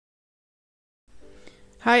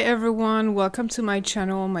Hi everyone, welcome to my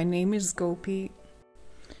channel. My name is Gopi.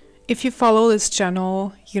 If you follow this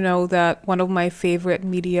channel, you know that one of my favorite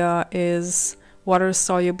media is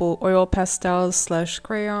water-soluble oil pastels slash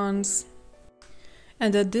crayons.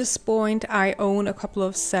 And at this point I own a couple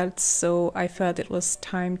of sets, so I felt it was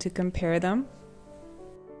time to compare them.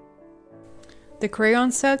 The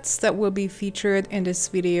crayon sets that will be featured in this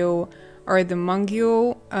video are the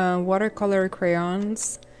Mungyo watercolor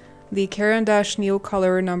crayons, the Caran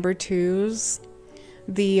Neocolor number 2s,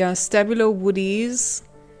 the Stabilo Woodies,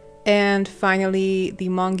 and finally the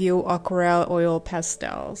Mungyo Aquarelle oil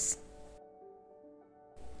pastels.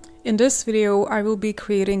 In this video, I will be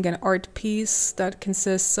creating an art piece that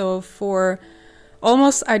consists of 4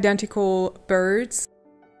 almost identical birds.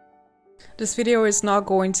 This video is not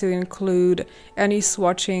going to include any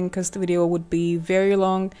swatching because the video would be very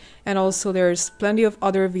long, and also there's plenty of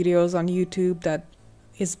other videos on YouTube that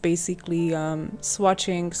is basically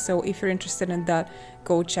swatching, so if you're interested in that,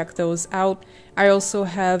 go check those out. I also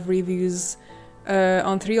have reviews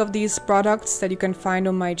on 3 of these products that you can find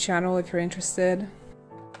on my channel if you're interested.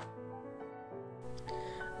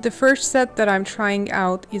 The first set that I'm trying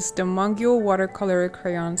out is the Mungyo watercolor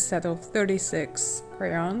crayon set of 36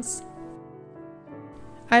 crayons.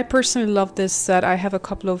 I personally love this set. I have a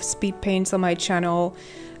couple of speed paints on my channel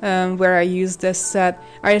where I use this set.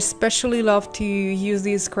 I especially love to use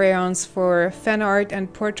these crayons for fan art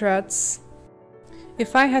and portraits.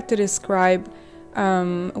 If I had to describe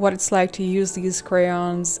what it's like to use these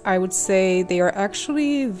crayons, I would say they are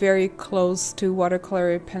actually very close to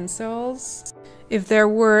watercolor pencils. If there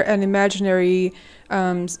were an imaginary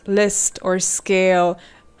list or scale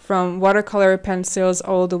from watercolor pencils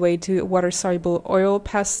all the way to water-soluble oil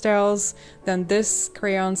pastels, then this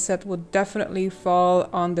crayon set would definitely fall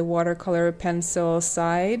on the watercolor pencil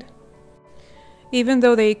side. Even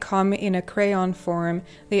though they come in a crayon form,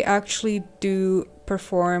 they actually do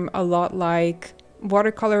perform a lot like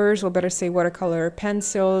watercolors, or better say watercolor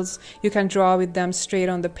pencils. You can draw with them straight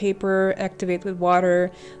on the paper, activate with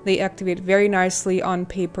water. They activate very nicely on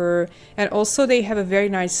paper, and also they have a very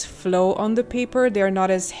nice flow on the paper. They're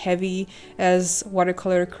not as heavy as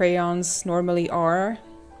watercolor crayons normally are.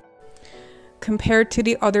 Compared to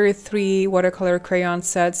the other 3 watercolor crayon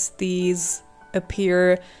sets, these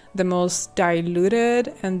appear the most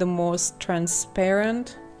diluted and the most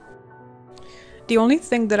transparent. The only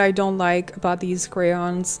thing that I don't like about these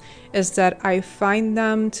crayons is that I find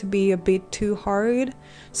them to be a bit too hard.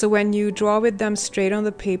 So when you draw with them straight on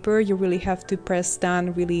the paper, you really have to press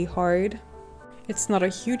down really hard. It's not a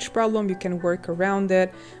huge problem, you can work around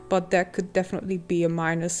it, but that could definitely be a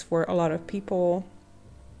minus for a lot of people.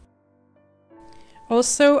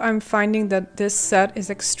 Also, I'm finding that this set is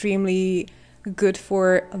extremely good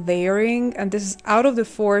for layering, and this is out of the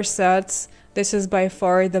 4 sets. This is by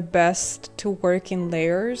far the best to work in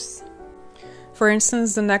layers. For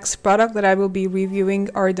instance, the next product that I will be reviewing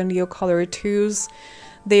are the Neocolor 2s.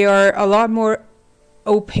 They are a lot more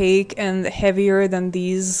opaque and heavier than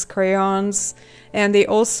these crayons, and they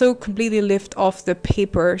also completely lift off the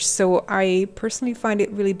paper, so I personally find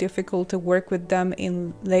it really difficult to work with them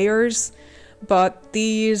in layers. But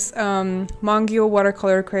these Mungyo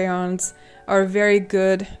watercolor crayons are very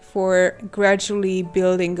good for gradually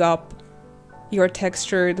building up your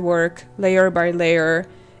textured work layer by layer,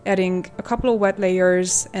 adding a couple of wet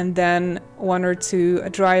layers and then 1 or 2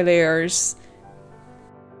 dry layers.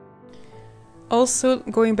 Also,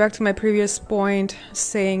 going back to my previous point,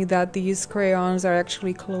 saying that these crayons are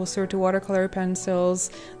actually closer to watercolor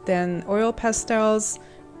pencils than oil pastels.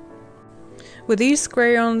 With these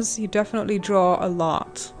crayons, you definitely draw a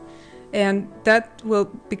lot, and that will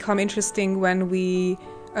become interesting when we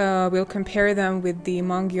will compare them with the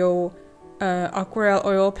Mungyo Aquarelle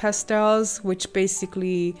oil pastels, which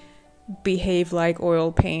basically behave like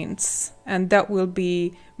oil paints, and that will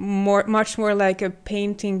be much more like a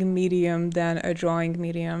painting medium than a drawing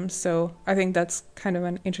medium. So I think that's kind of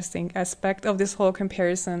an interesting aspect of this whole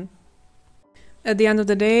comparison. At the end of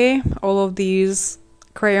the day, all of these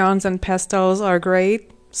crayons and pastels are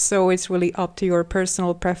great, so it's really up to your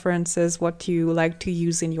personal preferences what you like to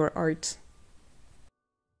use in your art.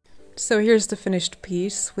 So here's the finished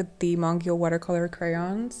piece with the Mungyo watercolor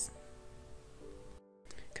crayons.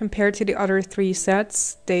 Compared to the other 3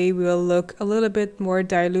 sets, they will look a little bit more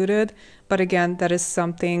diluted, but again, that is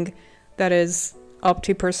something that is up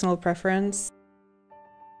to personal preference.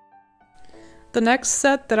 The next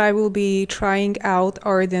set that I will be trying out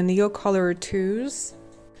are the Neocolor 2s.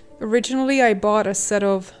 Originally, I bought a set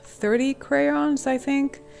of 30 crayons, I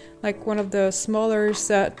think, like one of the smaller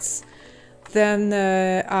sets Then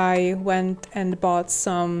I went and bought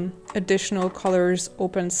some additional colors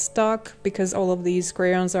open stock, because all of these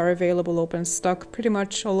crayons are available open stock pretty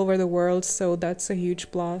much all over the world, so that's a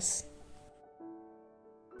huge plus.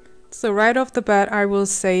 So right off the bat, I will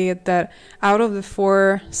say that out of the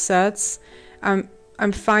 4 sets,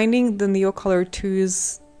 I'm finding the Neocolor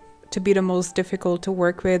 2s to be the most difficult to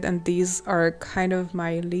work with, and these are kind of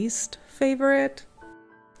my least favorite.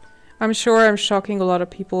 I'm sure I'm shocking a lot of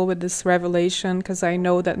people with this revelation, because I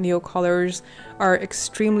know that Neocolors are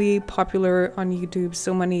extremely popular on YouTube.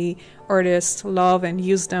 So many artists love and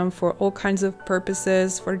use them for all kinds of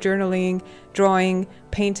purposes, for journaling, drawing,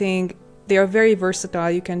 painting. They are very versatile.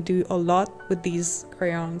 You can do a lot with these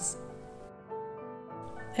crayons.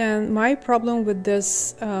 And my problem with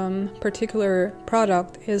this particular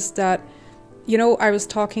product is that, you know, I was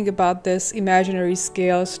talking about this imaginary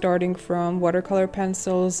scale starting from watercolor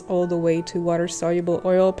pencils all the way to water-soluble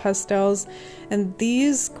oil pastels, and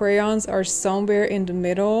these crayons are somewhere in the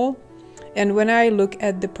middle. And when I look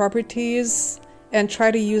at the properties and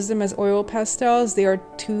try to use them as oil pastels, they are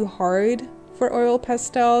too hard for oil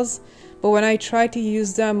pastels. But when I try to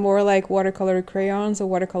use them more like watercolor crayons or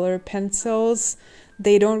watercolor pencils,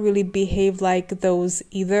 they don't really behave like those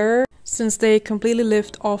either, since they completely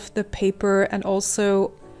lift off the paper and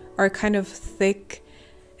also are kind of thick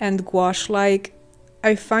and gouache-like.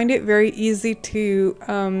 I find it very easy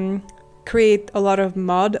to create a lot of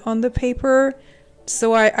mud on the paper,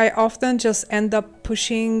 so I often just end up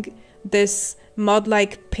pushing this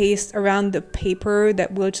mud-like paste around the paper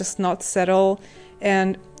that will just not settle,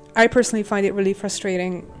 and I personally find it really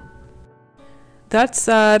frustrating. That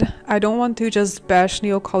said, I don't want to just bash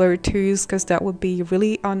Neocolor 2s, because that would be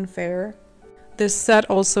really unfair. This set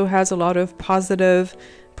also has a lot of positive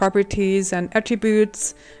properties and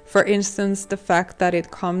attributes. For instance, the fact that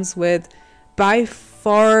it comes with by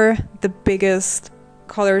far the biggest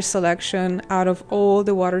color selection out of all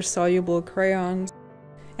the water-soluble crayons.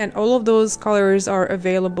 And all of those colors are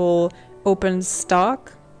available open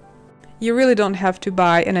stock. You really don't have to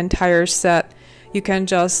buy an entire set. You can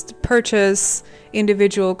just purchase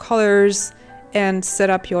individual colors and set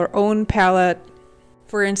up your own palette.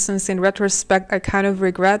 For instance, in retrospect, I kind of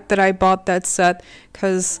regret that I bought that set,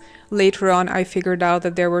 because later on I figured out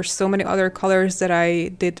that there were so many other colors that I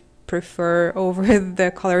did prefer over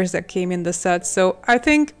the colors that came in the set. So I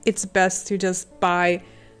think it's best to just buy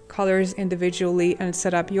colors individually and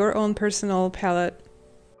set up your own personal palette.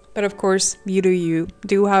 But of course, you do you.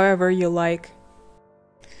 Do however you like.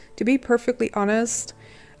 To be perfectly honest,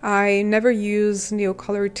 I never use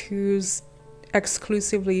Neocolor 2s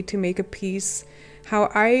exclusively to make a piece.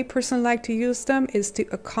 How I personally like to use them is to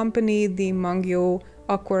accompany the Mungyo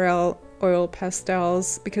Aquarelle oil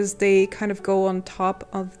pastels, because they kind of go on top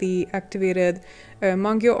of the activated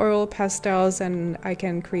Mungyo oil pastels, and I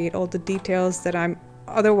can create all the details that I'm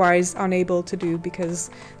otherwise unable to do because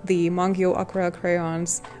the Mungyo Aquarelle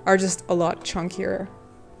crayons are just a lot chunkier.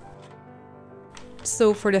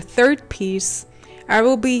 So for the third piece, I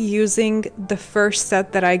will be using the first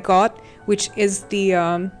set that I got, which is the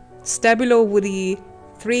Stabilo Woody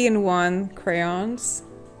 3-in-1 crayons.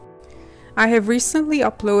 I have recently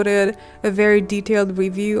uploaded a very detailed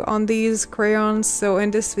review on these crayons, so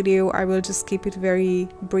in this video I will just keep it very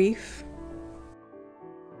brief.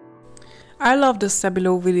 I love the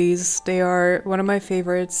Stabilo Woodies. They are one of my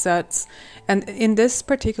favorite sets, and in this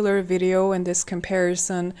particular video, in this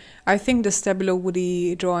comparison, I think the Stabilo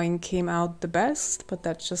Woody drawing came out the best, but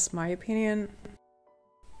that's just my opinion.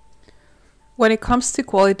 When it comes to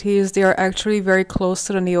qualities, they are actually very close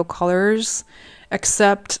to the Neocolors,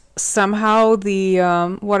 except somehow the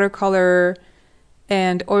watercolor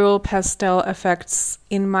and oil pastel effects,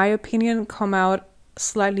 in my opinion, come out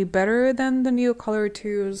slightly better than the Neocolor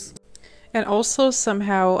 2s. And also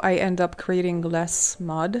somehow I end up creating less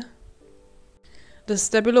mud. The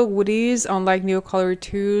Stabilo Woodies, unlike Neocolor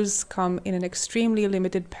 2s, come in an extremely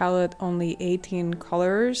limited palette, only 18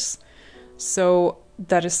 colors. So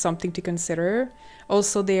that is something to consider.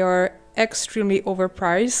 Also, they are extremely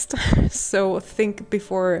overpriced, so think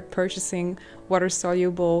before purchasing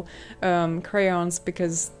water-soluble crayons,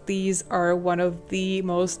 because these are one of the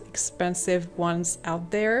most expensive ones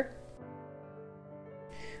out there.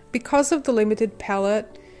 Because of the limited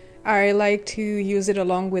palette, I like to use it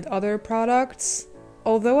along with other products.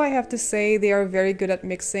 Although I have to say they are very good at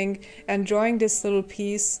mixing, and drawing this little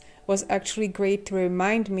piece was actually great to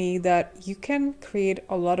remind me that you can create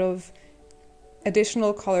a lot of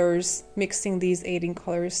additional colors mixing these 18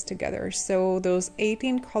 colors together. So those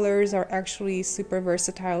 18 colors are actually super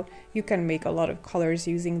versatile. You can make a lot of colors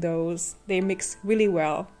using those. They mix really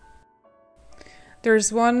well.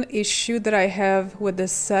 There's one issue that I have with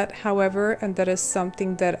this set, however, and that is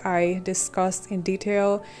something that I discussed in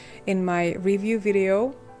detail in my review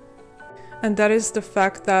video. And that is the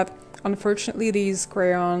fact that unfortunately these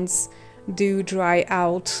crayons do dry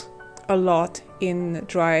out a lot in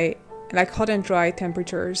hot and dry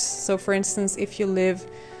temperatures. So for instance, if you live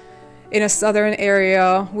in a southern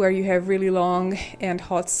area where you have really long and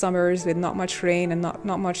hot summers with not much rain and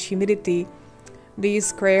not much humidity,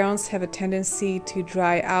 these crayons have a tendency to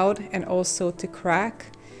dry out and also to crack.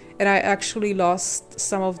 And I actually lost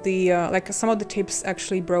some of the some of the tips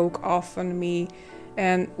actually broke off on me,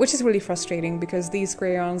 and which is really frustrating because these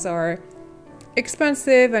crayons are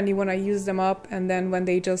expensive and you want to use them up, and then when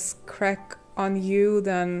they just crack on you,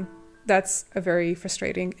 then that's a very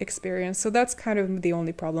frustrating experience. So that's kind of the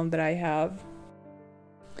only problem that I have.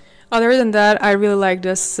 Other than that, I really like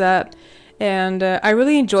this set. And I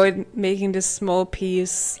really enjoyed making this small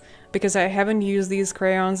piece because I haven't used these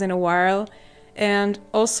crayons in a while. And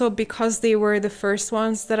also because they were the first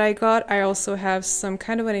ones that I got, I also have some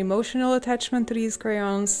kind of an emotional attachment to these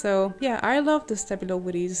crayons. So yeah, I love the Stabilo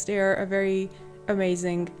Woodies. They're a very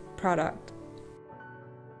amazing product.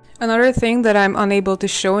 Another thing that I'm unable to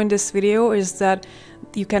show in this video is that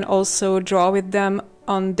you can also draw with them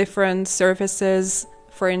on different surfaces.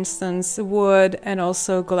 For instance, wood and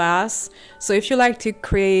also glass. So if you like to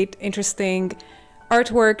create interesting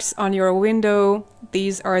artworks on your window,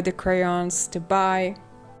 these are the crayons to buy.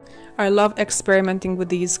 I love experimenting with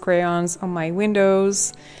these crayons on my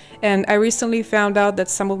windows. And I recently found out that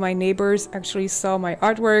some of my neighbors actually saw my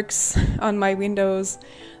artworks on my windows.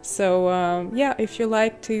 So yeah, if you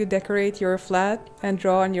like to decorate your flat and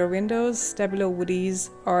draw on your windows, Stabilo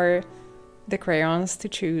Woodies are the crayons to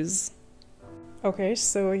choose. Okay,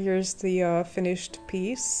 so here's the finished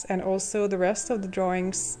piece and also the rest of the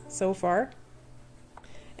drawings so far.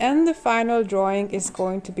 And the final drawing is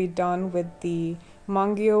going to be done with the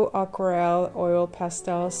Mungyo Aquarelle oil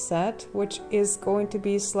pastel set, which is going to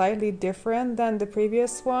be slightly different than the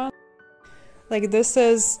previous one. Like, this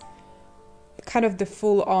is kind of the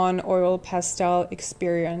full-on oil pastel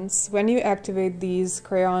experience. When you activate these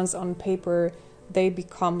crayons on paper, they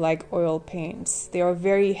become like oil paints. They are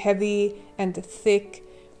very heavy and thick,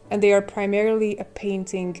 and they are primarily a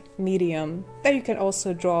painting medium that you can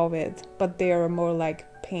also draw with, but they are more like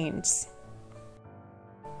paints.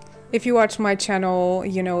 If you watch my channel,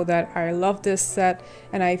 you know that I love this set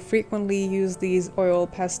and I frequently use these oil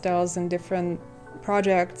pastels in different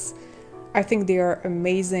projects. I think they are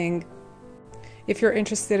amazing. If you're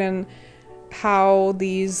interested in how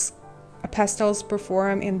these pastels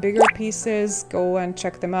perform in bigger pieces, go and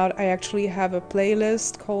check them out. I actually have a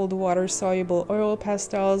playlist called Water-Soluble Oil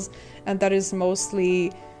Pastels, and that is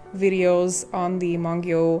mostly videos on the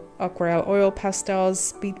Mungyo Aquarelle oil pastels,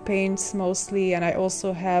 speed paints mostly, and I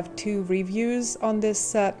also have 2 reviews on this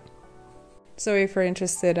set. So if you're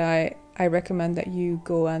interested, I recommend that you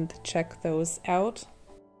go and check those out.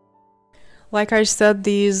 Like I said,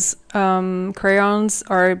 these crayons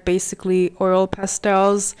are basically oil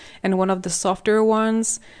pastels, and one of the softer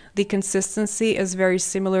ones. The consistency is very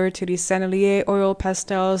similar to the Sennelier oil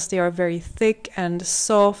pastels. They are very thick and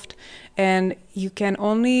soft, and you can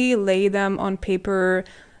only lay them on paper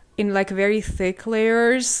in like very thick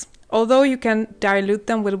layers. Although you can dilute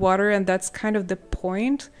them with water, and that's kind of the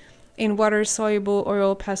point in water-soluble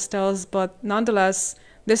oil pastels, but nonetheless,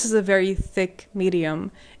 this is a very thick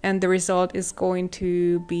medium, and the result is going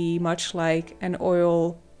to be much like an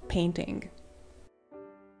oil painting.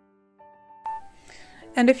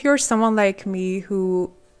 And if you're someone like me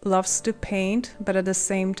who loves to paint, but at the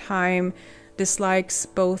same time dislikes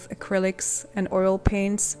both acrylics and oil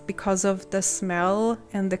paints because of the smell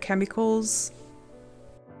and the chemicals,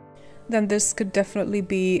 then this could definitely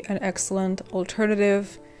be an excellent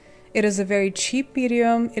alternative. It is a very cheap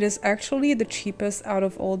medium. It is actually the cheapest out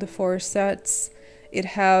of all the 4 sets. It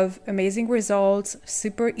have amazing results,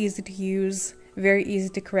 super easy to use, very easy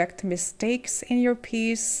to correct mistakes in your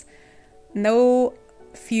piece, no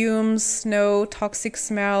fumes, no toxic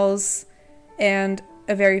smells, and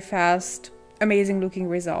a very fast, amazing looking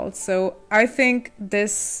result. So I think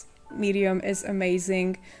this medium is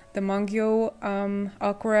amazing. The Mungyo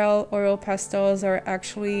Aquarelle oil pastels are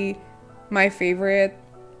actually my favorite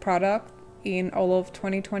product in all of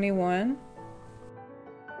 2021.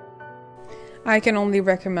 I can only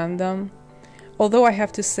recommend them. Although I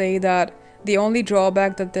have to say that The only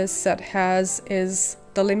drawback that this set has is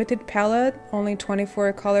the limited palette, only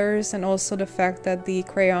 24 colors, and also the fact that the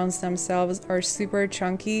crayons themselves are super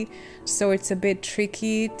chunky, so it's a bit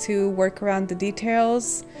tricky to work around the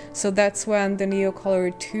details. So that's when the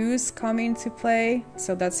Neocolor 2s come into play.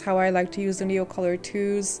 So that's how I like to use the Neocolor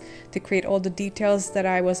 2s to create all the details that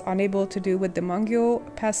I was unable to do with the Mungyo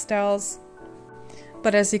pastels.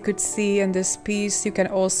 But as you could see in this piece, you can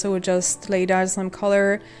also just lay down some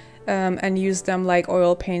color and use them like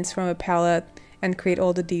oil paints from a palette and create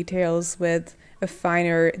all the details with a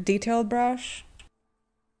finer detail brush.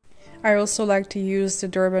 I also like to use the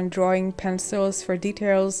Durban drawing pencils for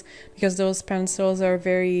details because those pencils are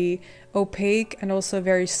very opaque and also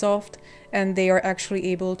very soft, and they are actually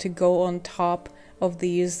able to go on top of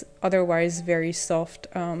these otherwise very soft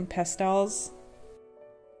pastels.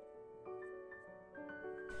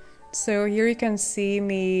 So here you can see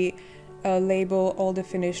me label all the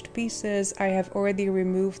finished pieces. I have already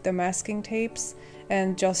removed the masking tapes,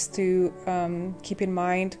 and just to keep in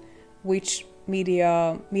mind which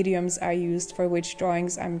mediums I used for which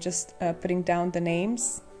drawings, I'm just putting down the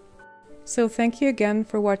names. So thank you again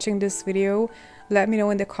for watching this video. Let me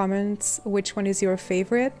know in the comments which one is your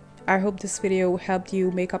favorite. I hope this video helped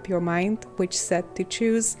you make up your mind which set to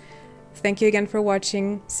choose. Thank you again for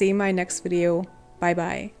watching. See you in my next video. Bye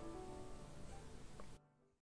bye.